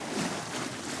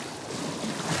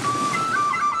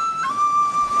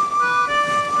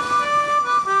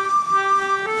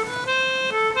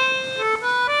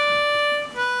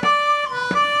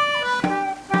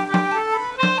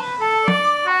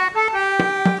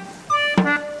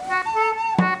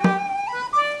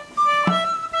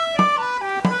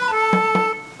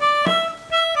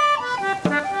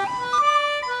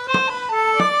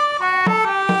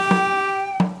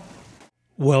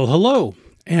Well, hello,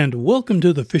 and welcome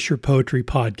to the Fisher Poetry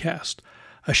Podcast,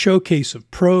 a showcase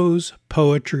of prose,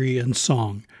 poetry, and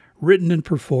song written and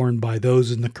performed by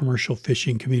those in the commercial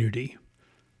fishing community.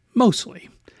 Mostly.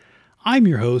 I'm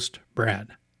your host,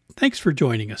 Brad. Thanks for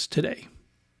joining us today.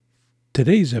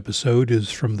 Today's episode is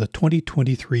from the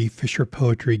 2023 Fisher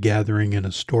Poetry Gathering in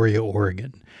Astoria,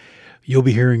 Oregon. You'll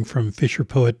be hearing from Fisher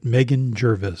poet Night-Meghan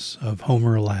Gervais of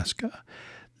Homer, Alaska.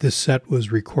 This set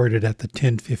was recorded at the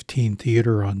 1015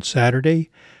 Theater on Saturday,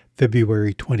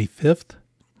 February 25th,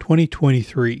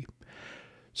 2023.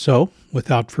 So,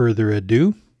 without further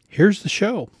ado, here's the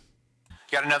show.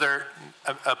 Got another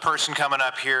a person coming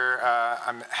up here.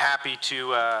 I'm happy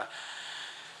to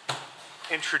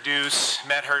introduce,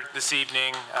 met her this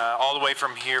evening, all the way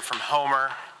from here, from Homer,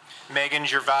 Night-Meghan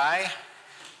Gervais.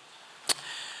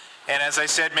 And as I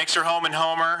said, makes her home in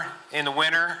Homer in the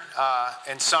winter.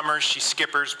 In summers, she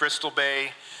skippers Bristol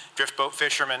Bay, drift boat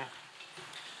fishermen.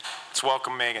 Let's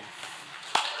welcome Night-Meghan.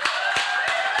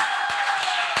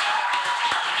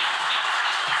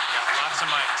 Got lots of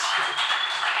mics.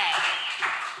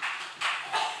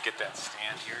 Get that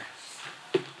stand here.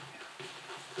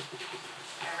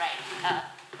 All right.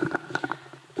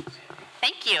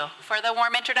 Thank you for the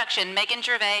warm introduction. Night-Meghan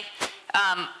Gervais.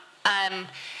 I'm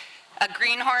a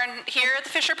greenhorn here at the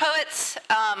Fisher Poets.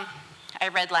 I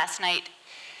read last night,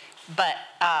 but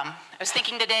I was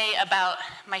thinking today about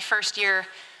my first year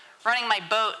running my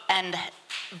boat, and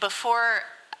before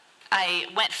I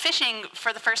went fishing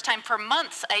for the first time for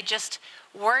months, I just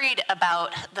worried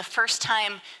about the first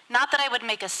time, not that I would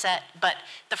make a set, but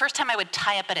the first time I would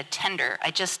tie up at a tender. I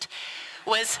just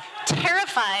was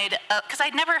terrified, because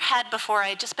I'd never had before. I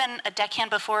had just been a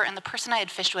deckhand before, and the person I had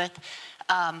fished with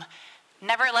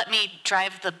never let me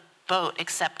drive the boat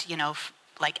except,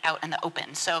 like out in the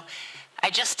open. So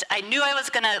I knew I was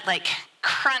gonna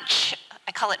crunch.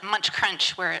 I call it munch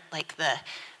crunch, where the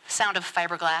sound of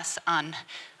fiberglass on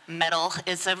metal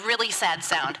is a really sad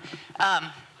sound.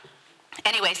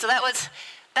 Anyway, so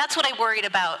that's what I worried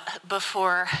about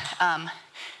before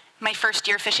my first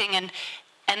year fishing, and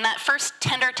that first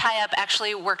tender tie-up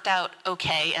actually worked out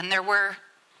okay, and there were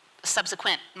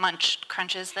subsequent munch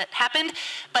crunches that happened,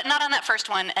 but not on that first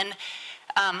one. And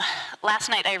last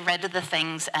night I read the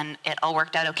things and it all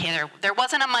worked out okay. There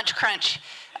wasn't a munch crunch,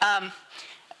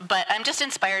 but I'm just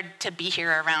inspired to be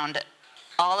here around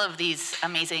all of these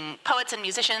amazing poets and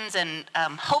musicians, and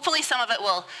hopefully some of it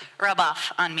will rub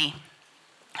off on me.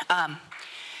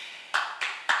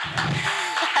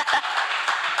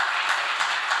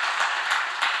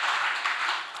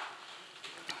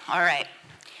 All right.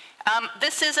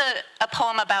 This is a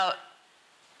poem about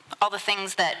all the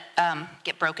things that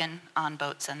get broken on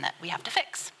boats and that we have to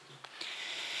fix.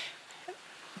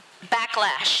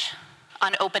 Backlash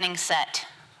on opening set.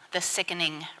 The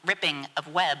sickening ripping of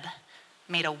web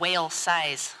made a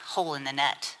whale-size hole in the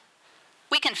net.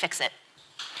 We can fix it.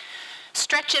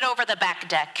 Stretch it over the back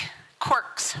deck.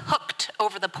 Corks hooked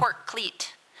over the port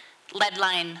cleat. Lead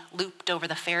line looped over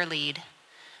the fair lead.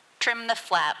 Trim the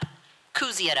flap.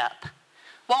 Koozie it up.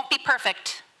 Won't be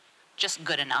perfect, just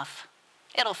good enough.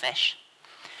 It'll fish.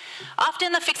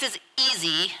 Often the fix is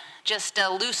easy, just a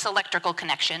loose electrical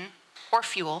connection or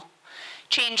fuel.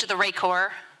 Change the racor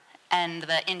and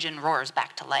the engine roars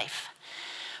back to life.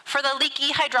 For the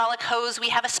leaky hydraulic hose, we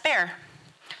have a spare.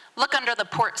 Look under the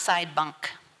port side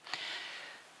bunk.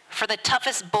 For the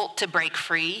toughest bolt to break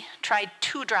free, try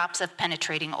 2 drops of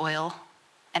penetrating oil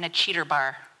and a cheater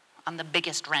bar on the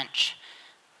biggest wrench.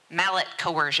 Mallet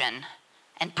coercion.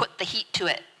 And put the heat to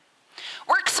it.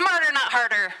 Work smarter, not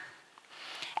harder.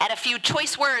 Add a few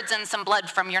choice words and some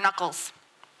blood from your knuckles.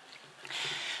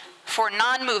 For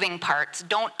non-moving parts,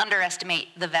 don't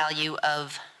underestimate the value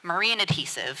of marine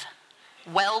adhesive,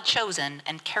 well chosen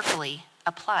and carefully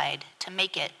applied to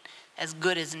make it as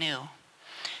good as new.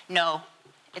 No,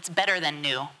 it's better than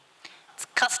new. It's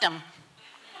custom,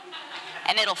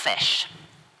 and it'll fish.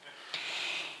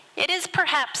 It is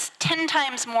perhaps 10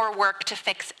 times more work to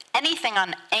fix anything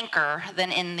on anchor than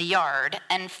in the yard,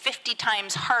 and 50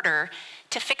 times harder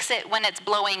to fix it when it's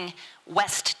blowing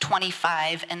west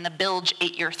 25 and the bilge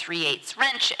 8 your 3/8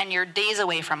 wrench and you're days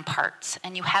away from parts,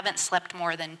 and you haven't slept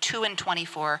more than 2 and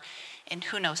 24 in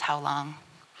who knows how long.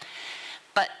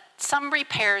 But some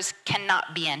repairs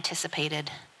cannot be anticipated.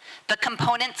 The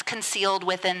components concealed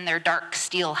within their dark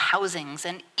steel housings,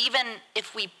 and even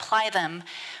if we ply them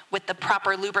with the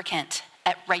proper lubricant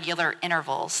at regular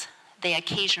intervals, they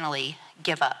occasionally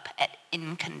give up at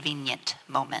inconvenient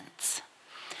moments.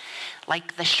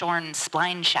 Like the shorn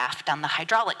spline shaft on the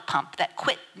hydraulic pump that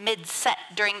quit mid-set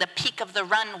during the peak of the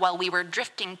run while we were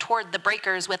drifting toward the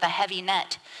breakers with a heavy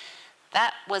net.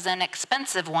 That was an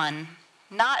expensive one,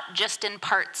 not just in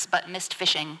parts, but missed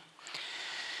fishing.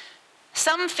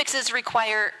 Some fixes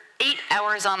require 8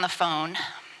 hours on the phone,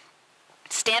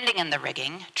 standing in the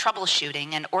rigging,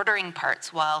 troubleshooting, and ordering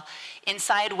parts while in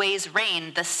sideways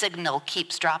rain the signal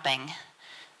keeps dropping.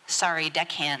 Sorry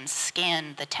deckhands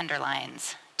scan the tender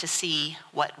lines to see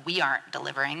what we aren't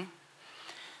delivering.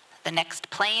 The next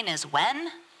plane is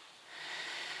when?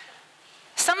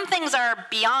 Some things are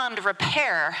beyond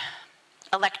repair.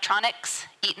 Electronics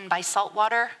eaten by salt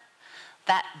water,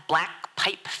 that black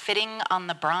pipe fitting on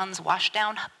the bronze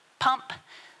washdown pump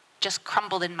just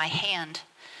crumbled in my hand.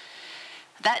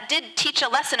 That did teach a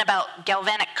lesson about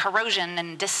galvanic corrosion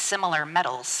and dissimilar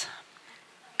metals.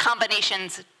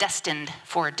 Combinations destined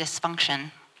for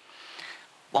dysfunction.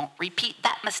 Won't repeat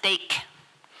that mistake.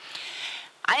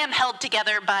 I am held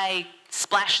together by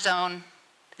splash zone,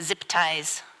 zip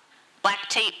ties, black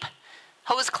tape,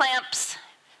 hose clamps,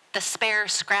 the spare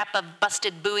scrap of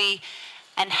busted buoy,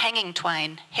 and hanging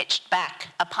twine hitched back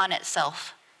upon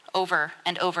itself over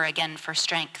and over again for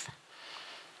strength.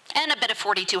 And a bit of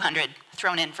 4200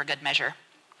 thrown in for good measure.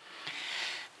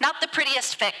 Not the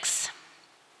prettiest fix,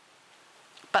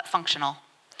 but functional.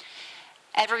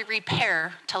 Every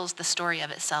repair tells the story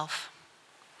of itself.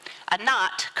 A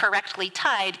knot correctly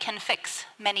tied can fix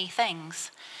many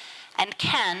things, and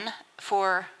can,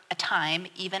 for a time,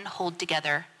 even hold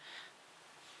together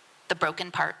the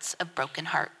broken parts of broken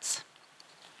hearts.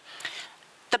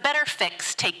 The better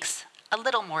fix takes a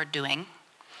little more doing.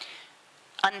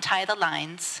 Untie the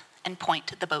lines and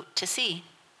point the boat to sea.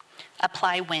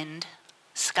 Apply wind,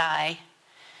 sky,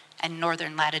 and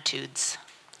northern latitudes.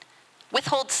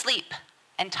 Withhold sleep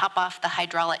and top off the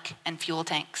hydraulic and fuel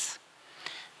tanks.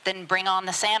 Then bring on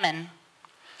the salmon.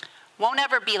 Won't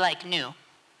ever be like new,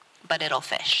 but it'll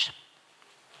fish.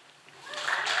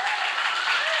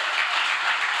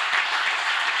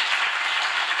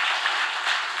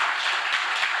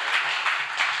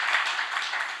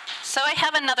 So I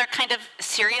have another kind of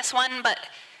serious one, but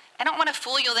I don't want to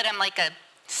fool you that I'm like a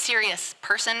serious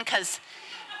person, because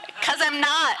I'm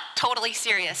not totally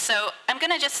serious. So I'm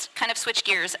going to just kind of switch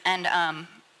gears, and I'm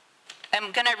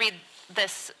going to read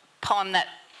this poem that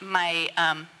my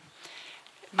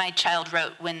child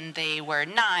wrote when they were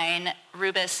 9.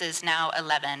 Rubus is now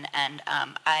 11, and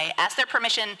I asked their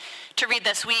permission to read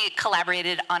this. We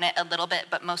collaborated on it a little bit,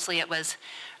 but mostly it was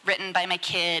written by my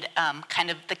kid. Kind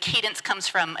of the cadence comes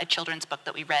from a children's book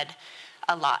that we read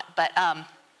a lot. But I'm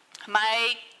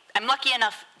lucky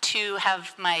enough to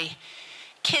have my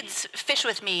kids fish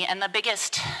with me, and the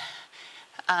biggest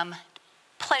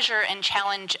pleasure and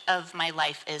challenge of my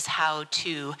life is how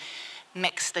to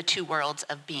mix the two worlds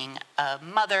of being a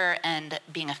mother and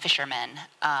being a fisherman.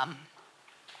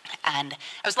 And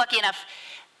I was lucky enough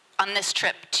on this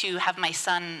trip to have my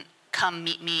son come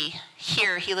meet me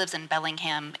here. He lives in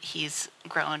Bellingham. He's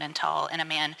grown and tall and a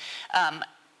man.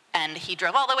 And he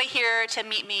drove all the way here to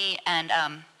meet me. And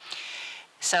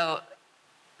so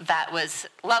that was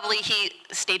lovely. He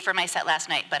stayed for my set last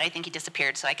night, but I think he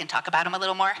disappeared, so I can talk about him a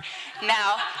little more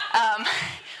now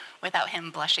without him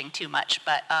blushing too much.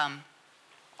 But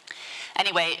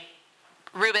anyway,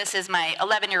 Rubus is my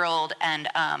 11-year-old, and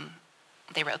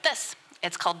they wrote this.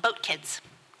 It's called Boat Kids.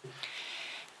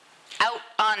 Out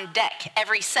on deck,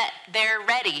 every set, they're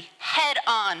ready. Head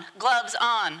on, gloves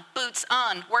on, boots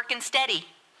on, working steady.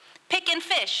 Picking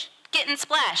fish, getting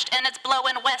splashed, and it's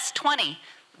blowing west 20.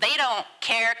 They don't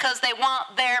care 'cause they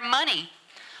want their money.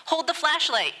 Hold the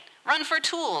flashlight, run for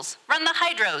tools, run the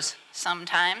hydros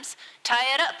sometimes.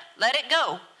 Tie it up, let it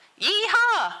go.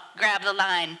 Yee-haw, grab the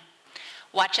line.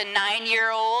 Watch a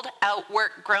 9-year-old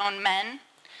outwork grown men.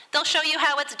 They'll show you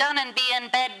how it's done and be in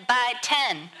bed by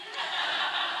 10.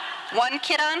 One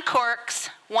kid on corks,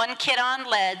 one kid on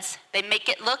leads. They make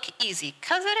it look easy,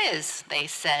 'cause it is, they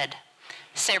said.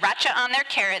 Sriracha on their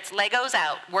carrots, Legos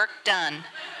out, work done.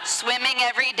 Swimming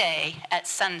every day at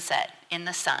sunset in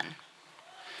the sun.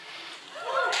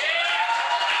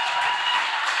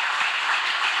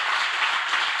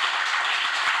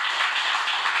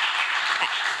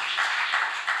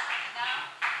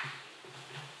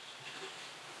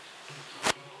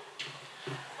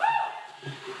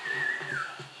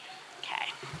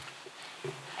 Okay.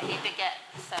 I need to get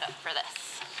set up for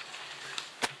this.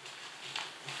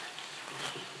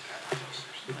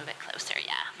 Move it closer,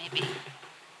 yeah, maybe.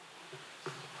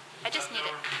 I just need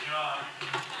it.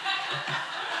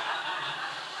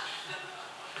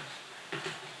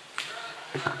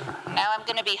 Now I'm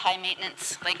gonna be high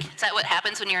maintenance. Like, is that what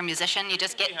happens when you're a musician? You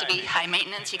just get to be high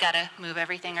maintenance, you gotta move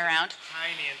everything around.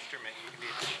 Tiny instrument. You can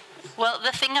be Well,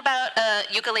 the thing about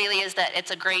ukulele is that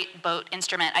it's a great boat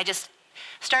instrument. I just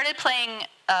started playing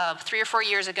 3 or 4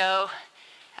 years ago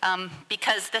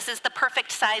because this is the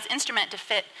perfect size instrument to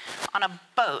fit on a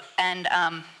boat. And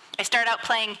I started out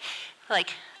playing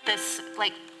like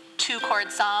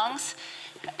 2-chord songs,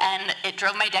 and it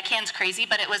drove my deckhands crazy,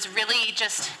 but it was really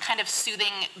just kind of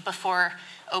soothing before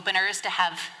openers to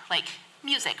have like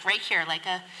music right here, like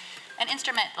an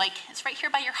instrument, like it's right here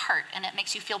by your heart, and it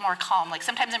makes you feel more calm. Like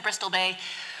sometimes in Bristol Bay,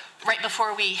 right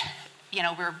before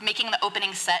we're making the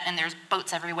opening set, and there's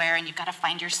boats everywhere, and you've got to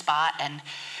find your spot, and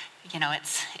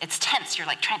it's tense. You're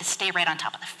like trying to stay right on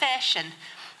top of the fish, and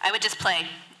I would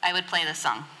play this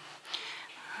song.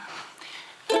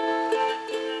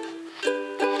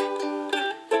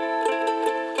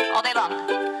 All day long.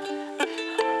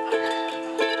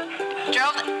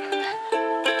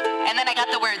 And then I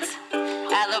got the words.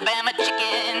 Alabama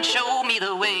chicken, show me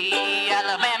the way.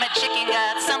 Alabama chicken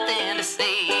got something to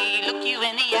say. Look you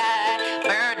in the eye,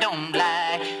 bird don't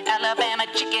lie. Alabama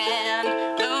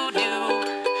chicken, voodoo,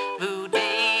 voodoo.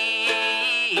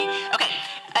 Okay,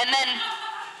 and then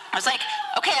I was like,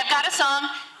 okay, I've got a song,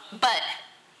 but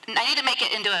I need to make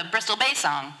it into a Bristol Bay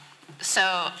song.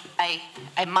 So I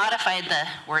modified the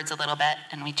words a little bit,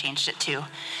 and we changed it to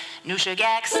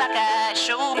Nushagak Sakai,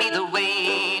 show me the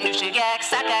way. Nushagak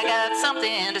Sakai got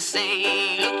something to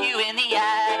say. Look you in the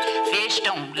eye, fish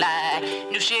don't lie.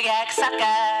 Nushagak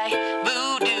Sakai,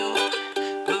 voodoo,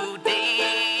 voodoo,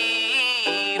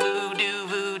 voodoo,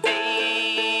 voodoo.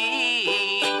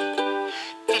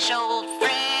 Fish, old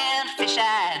friend, fish,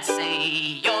 I'd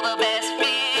say. You're the best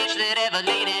fish that ever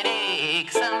laid an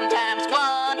egg. Sometimes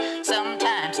one,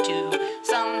 sometimes two,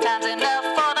 sometimes enough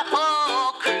for the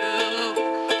whole crew.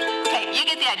 Okay, you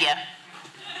get the idea.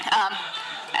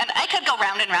 And I could go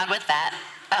round and round with that.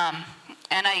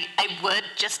 And I would,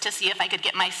 just to see if I could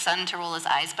get my son to roll his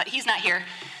eyes, but he's not here,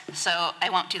 so I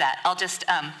won't do that. I'll just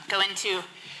go into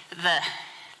the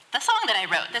song that I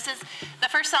wrote. This is the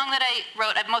first song that I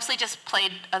wrote. I've mostly just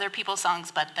played other people's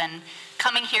songs, but then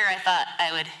coming here, I thought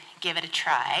I would give it a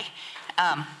try.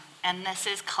 And this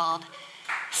is called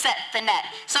Set the Net.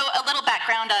 So a little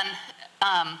background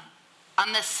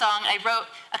on this song. I wrote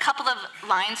a couple of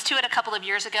lines to it a couple of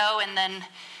years ago, and then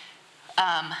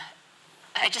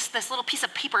this little piece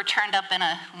of paper turned up in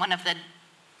one of the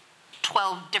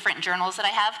 12 different journals that I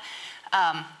have.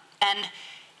 And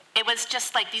it was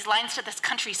just like these lines to this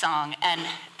country song. And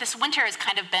this winter has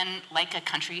kind of been like a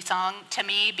country song to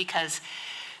me because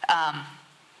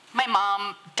my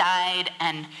mom died,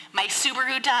 and my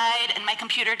Subaru died, and my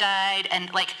computer died, and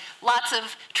like lots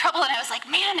of trouble. And I was like,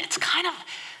 man,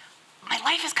 my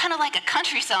life is kind of like a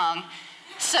country song.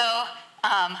 So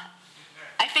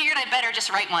I figured I better just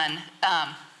write one.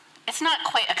 It's not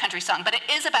quite a country song, but it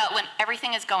is about when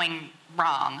everything is going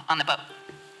wrong on the boat.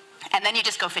 And then you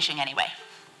just go fishing anyway.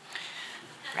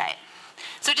 Right.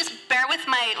 So just bear with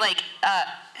my,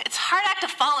 it's a hard act to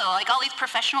follow. Like all these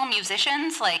professional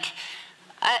musicians,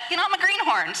 I'm a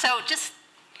greenhorn. So just,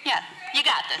 yeah, you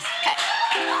got this. Okay.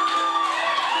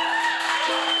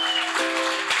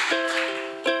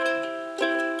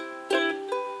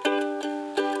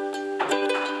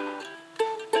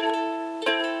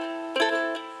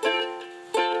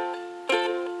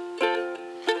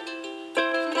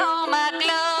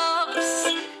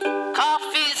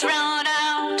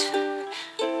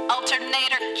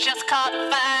 Just caught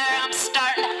fire, I'm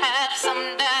starting to have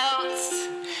some doubts.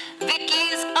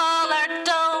 Vicky's all our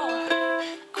dough,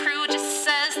 crew just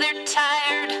says they're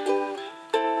tired.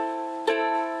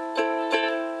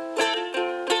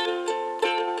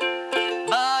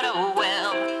 But oh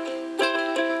well,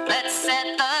 let's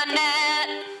set the net.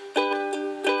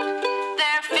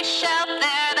 There are fish out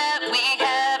there that we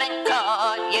haven't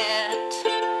caught yet.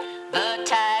 The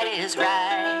tide is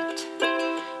right,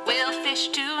 we'll fish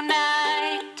tonight.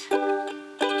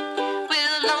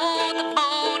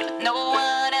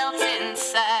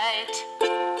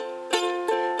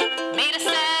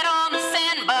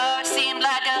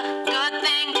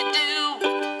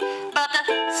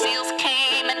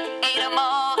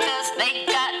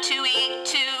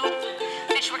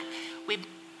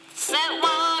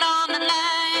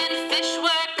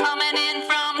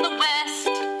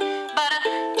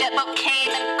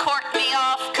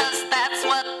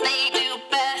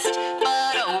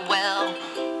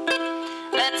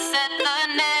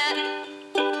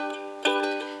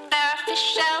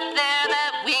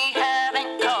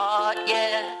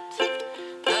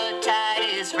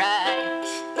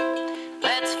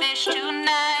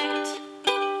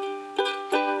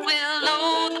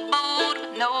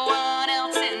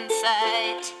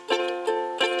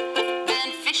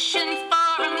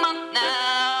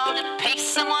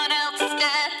 Someone else's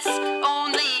debts,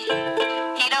 only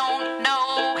he don't know.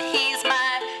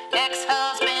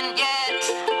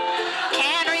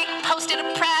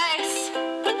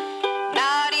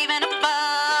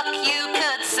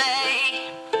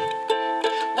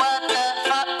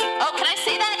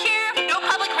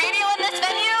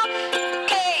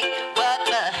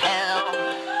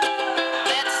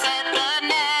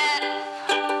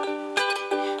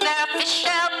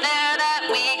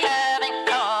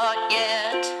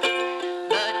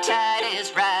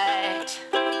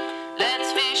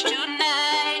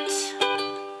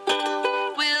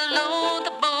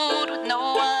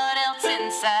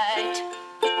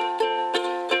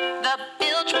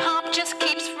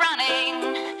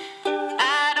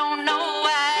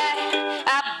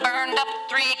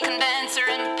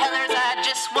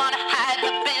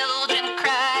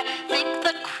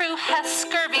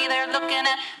 scurvy, they're looking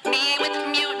at me with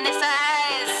mutinous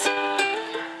eyes.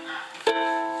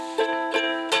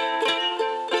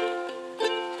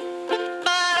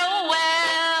 But oh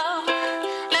well,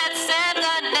 let's set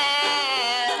the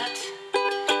net.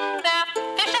 There are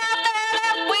fish out there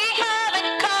that we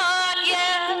haven't caught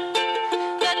yet.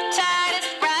 The tide is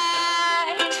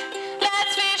right,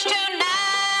 let's fish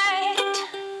tonight.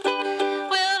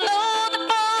 We'll load the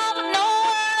boat with no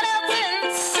one else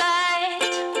in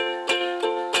sight.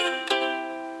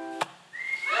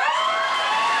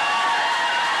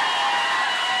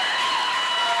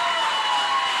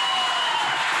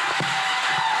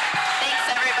 Thanks,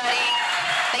 everybody.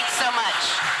 Thanks so much.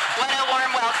 What a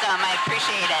warm welcome. I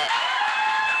appreciate it.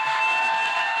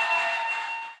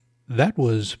 That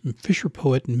was Fisher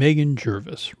poet Megan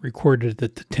Gervais, recorded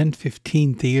at the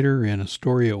 1015 Theater in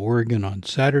Astoria, Oregon on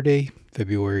Saturday,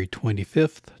 February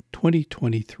 25th,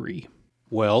 2023.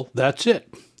 Well, that's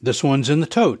it. This one's in the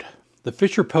tote. The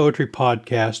Fisher Poetry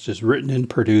Podcast is written and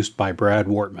produced by Brad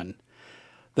Wortman.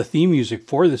 The theme music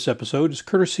for this episode is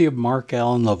courtesy of Mark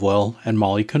Allen Lovewell and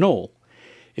Molly Knoll.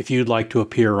 If you'd like to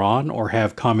appear on or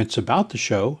have comments about the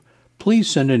show, please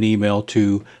send an email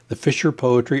to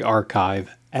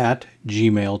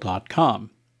thefisherpoetryarchive@gmail.com.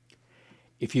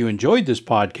 If you enjoyed this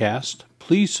podcast,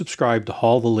 please subscribe to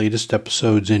haul the latest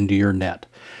episodes into your net.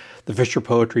 The Fisher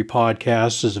Poetry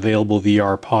Podcast is available via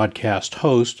our podcast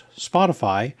host,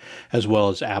 Spotify, as well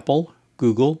as Apple,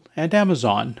 Google, and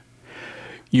Amazon.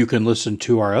 You can listen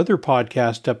to our other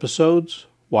podcast episodes,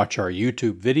 watch our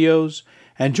YouTube videos,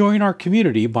 and join our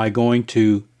community by going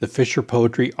to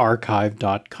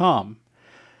thefisherpoetryarchive.com.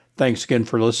 Thanks again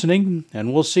for listening,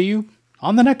 and we'll see you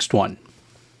on the next one.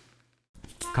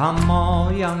 Come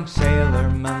all young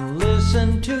sailormen,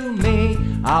 listen to me.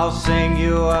 I'll sing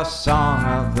you a song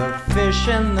of the fish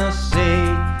in the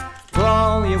sea.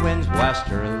 Blow ye winds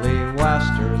westerly,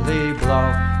 westerly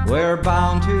blow. We're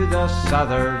bound to the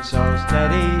southward, so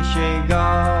steady she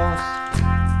goes.